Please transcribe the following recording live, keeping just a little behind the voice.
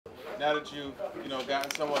now that you've gotten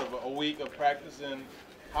somewhat of a week of practicing,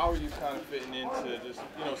 how are you kind of fitting into just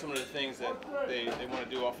some of the things that they want to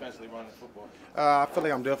do offensively running the football? I feel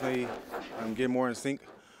like I'm getting more in sync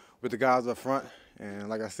with the guys up front, and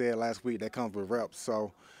like I said last week, that comes with reps.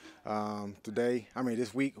 So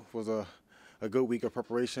this week was a good week of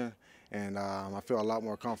preparation, and I feel a lot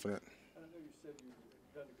more confident. I know you said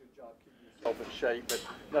you've done a good job keeping yourself in shape, but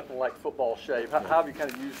nothing like football shape. How have you kind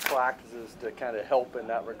of used practices to kind of help in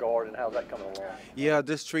that regard, and how's that coming along? Yeah,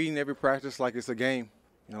 just treating every practice like it's a game.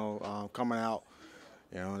 Coming out,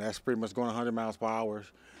 that's pretty much going 100 miles per hour,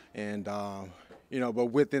 and but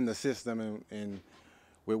within the system and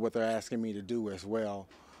with what they're asking me to do as well.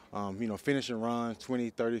 Finishing runs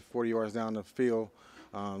 20, 30, 40 yards down the field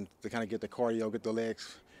to kind of get the cardio, get the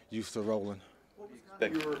legs used to rolling. What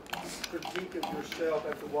was your critique of yourself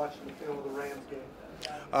after watching the film of the Rams game?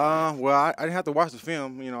 Well, I didn't have to watch the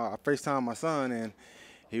film. I FaceTimed my son, and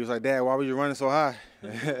he was like, "Dad, why were you running so high?"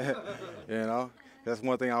 That's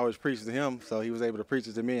one thing I always preach to him, so he was able to preach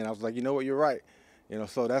it to me, and I was like, you know what, you're right.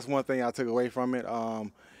 So that's one thing I took away from it. I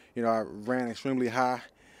ran extremely high.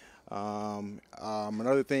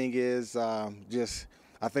 Another thing is I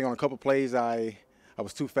think on a couple plays I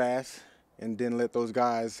was too fast and didn't let those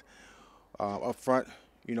guys up front,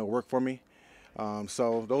 work for me.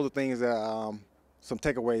 So those are things that some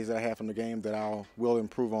takeaways that I have from the game that I will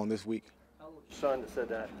improve on this week. How old is your son that said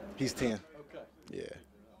that? He's 10. Okay. Yeah.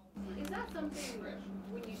 Is that something,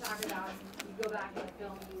 when you talk about, you go back in the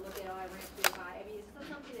film and you look at, I ran too high, is that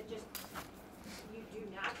something that just you do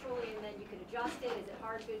naturally and then you can adjust it? Is it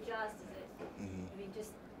hard to adjust? Is it,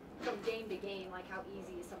 just from game to game, like how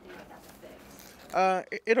easy is something like that to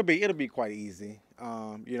fix? It'll be quite easy.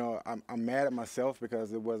 I'm mad at myself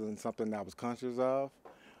because it wasn't something that I was conscious of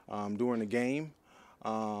during the game.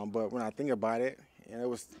 But when I think about it, I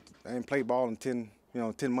didn't play ball in 10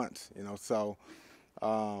 months, so.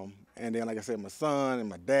 And then, like I said, my son and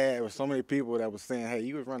my dad, there were so many people that was saying, hey,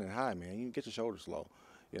 you was running high, man. You get your shoulders low.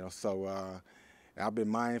 So I've been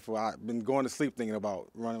mindful. I've been going to sleep thinking about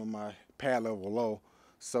running with my pad level low.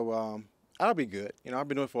 So I'll be good. I've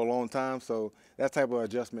been doing it for a long time, so that type of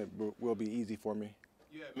adjustment will be easy for me.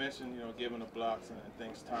 You had mentioned, giving the blocks and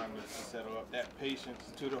things time to settle up. That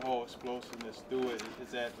patience to the whole explosiveness through it,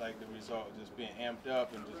 is that like the result of just being amped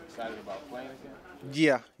up and just excited about playing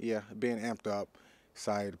again? Yeah, being amped up.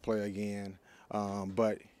 Excited to play again,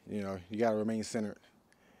 but you got to remain centered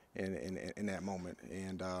in that moment.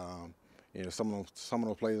 And some of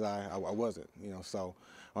those plays I wasn't. So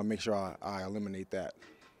I'll make sure I eliminate that.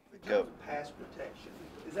 In terms of pass protection,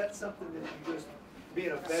 is that something that you just,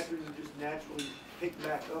 being a veteran, you just naturally pick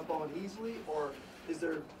back up on easily, or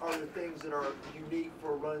are there things that are unique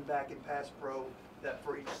for a running back in pass pro that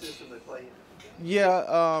for each system they play in?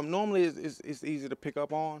 Yeah, normally it's easy to pick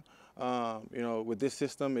up on. With this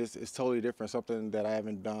system, it's totally different, something that I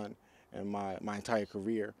haven't done in my entire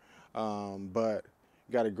career. But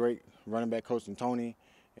got a great running back coach in Tony,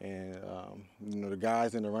 and the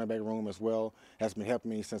guys in the running back room as well has been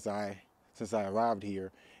helping me since I arrived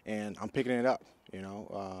here, and I'm picking it up.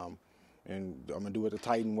 And I'm gonna do it the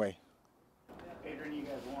Titan way. Adrian, you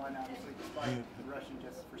guys won, obviously, despite rushing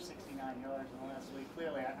just for 69 yards in the last week.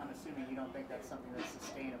 Clearly, I'm assuming you don't think that's something that's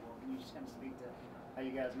sustainable. Can you just kind of speak to how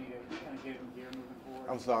you guys need to kind of get it in gear moving forward?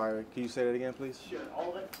 I'm sorry. Can you say that again, please? Sure.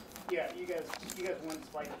 All of it? Yeah, you guys won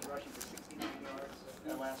despite rushing for 69 yards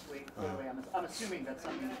last week. Clearly, I'm assuming that's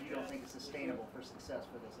something that you don't think is sustainable for success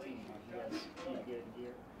for this team. You guys need to get it in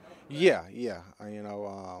gear. Yeah.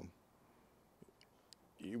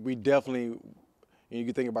 We definitely.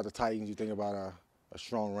 You think about the Titans, you think about a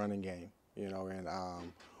strong running game, and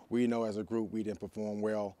we know as a group we didn't perform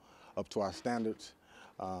well up to our standards.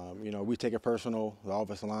 We take it personal, the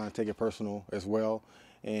offensive line take it personal as well,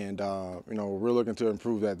 and we're looking to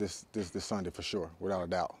improve that this Sunday for sure, without a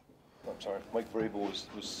doubt. I'm sorry, Mike Vrabel was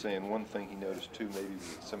saying one thing he noticed too, maybe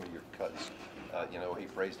with some of your cuts. He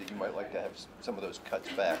phrased it, you might like to have some of those cuts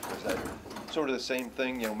back. Was that sort of the same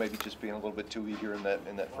thing, maybe just being a little bit too eager in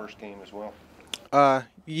that first game as well?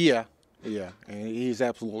 Yeah, and he's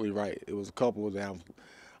absolutely right. It was a couple that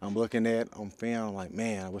I'm looking at on film, like,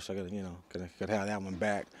 man, I wish I could have that one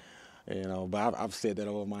back, But I've said that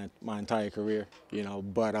over my entire career,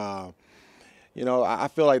 But I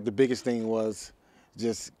feel like the biggest thing was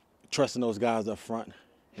just trusting those guys up front.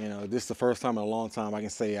 This is the first time in a long time I can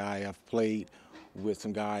say I have played with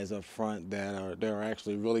some guys up front that are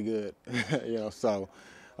actually really good, So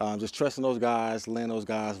just trusting those guys, letting those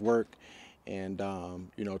guys work. And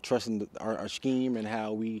trusting our scheme and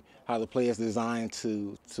how the play is designed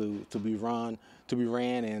to be ran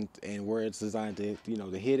and where it's designed to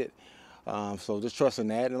to hit it. So just trusting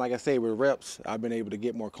that. And like I say, with reps, I've been able to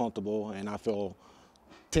get more comfortable, and I feel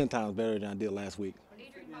 10 times better than I did last week.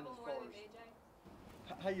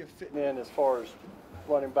 How you fitting in as far as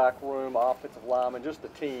running back room, offensive lineman, just the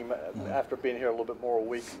team after being here a little bit more a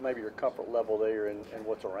week, maybe your comfort level there and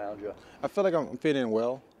what's around you? I feel like I'm fitting in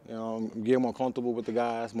well. You know, I'm getting more comfortable with the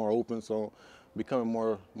guys, more open, so becoming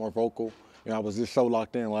more vocal. You know, I was just so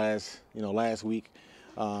locked in last week,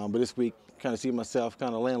 but this week kind of see myself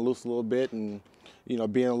kind of laying loose a little bit and, you know,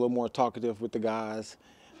 being a little more talkative with the guys.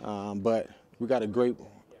 But we got a great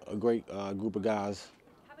group of guys.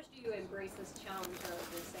 How much do you embrace this challenge of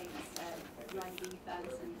the Saints at run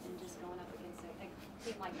defense and just going up against a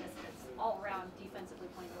team like this that's all around defensively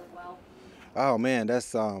playing really well? Oh man,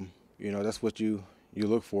 that's you know, that's what you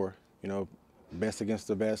look for. You know, best against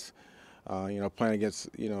the best. You know, playing against,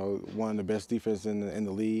 you know, one of the best defenses in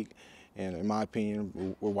the league, and in my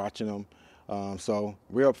opinion, we're watching them. So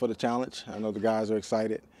we're up for the challenge. I know the guys are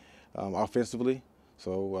excited offensively.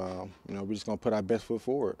 So you know, we're just gonna put our best foot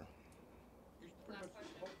forward.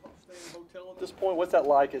 At this point, what's that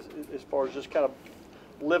like as far as just kind of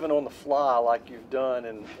living on the fly like you've done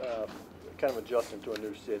and kind of adjusting to a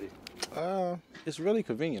new city? It's really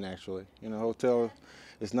convenient, actually. You know, hotel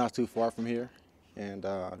is not too far from here, and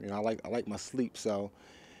you know, I like my sleep, so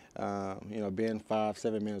you know, being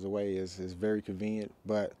 5-7 minutes away is very convenient.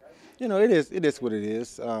 But you know, it is what it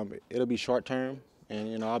is. It'll be short term,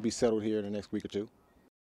 and you know, I'll be settled here in the next week or two.